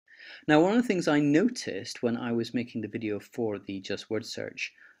Now, one of the things I noticed when I was making the video for the Just Word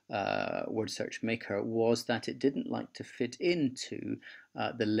Search word search maker was that it didn't like to fit into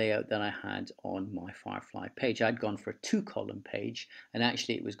the layout that I had on my Firefly page. I'd gone for a 2-column page, and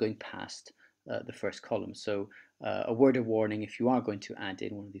actually it was going past the first column. So a word of warning, if you are going to add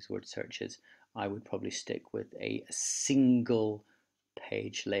in one of these word searches, I would probably stick with a single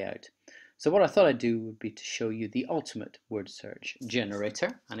page layout. So what I thought I'd do would be to show you the ultimate word search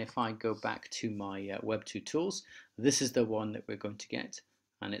generator. And if I go back to my Web2 tools, this is the one that we're going to get,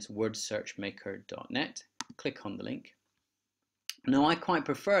 and it's wordsearchmaker.net. Click on the link. Now I quite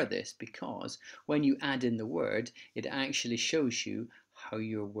prefer this because when you add in the word, it actually shows you how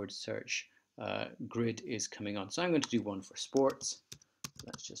your word search grid is coming on. So I'm going to do one for sports.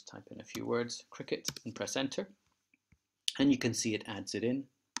 Let's just type in a few words, cricket, and press enter. And you can see it adds it in.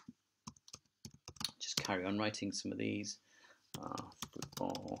 Just carry on writing some of these.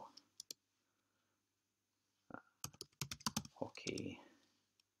 Football, hockey,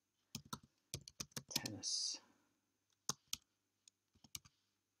 tennis,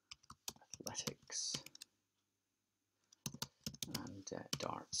 athletics, and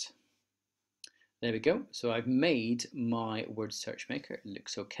darts. There we go. So I've made my word search maker. It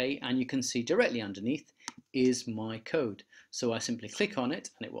looks okay, and you can see directly underneath is my code. So I simply click on it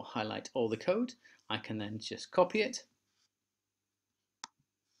and it will highlight all the code. I can then just copy it.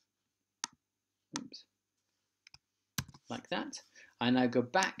 Oops. Like that. I now go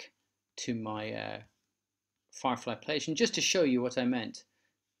back to my Firefly page, and just to show you what I meant,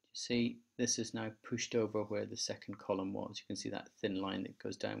 you see this is now pushed over where the second column was. You can see that thin line that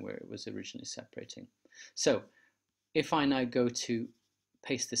goes down where it was originally separating. So if I now go to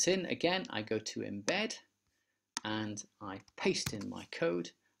paste this in again, I go to embed and I paste in my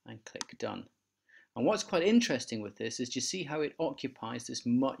code and click done. And what's quite interesting with this is you see how it occupies this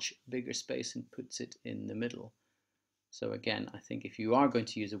much bigger space and puts it in the middle. So again, I think if you are going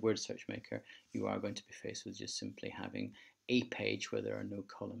to use a word search maker, you are going to be faced with just simply having a page where there are no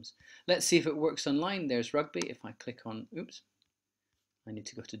columns. Let's see if it works online. There's rugby. If I click on, oops, I need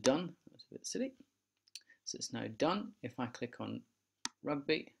to go to done. That was a bit silly. So it's now done. If I click on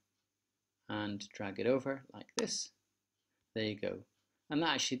rugby and drag it over like this, there you go. And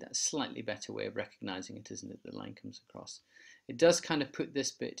that's a slightly better way of recognizing it, isn't it? The line comes across. It does kind of put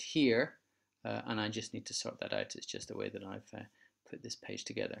this bit here, and I just need to sort that out. It's just the way that I've put this page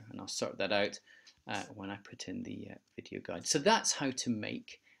together, and I'll sort that out when I put in the video guide. So that's how to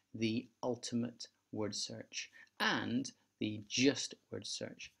make the ultimate word search and the just word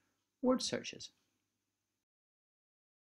search word searches.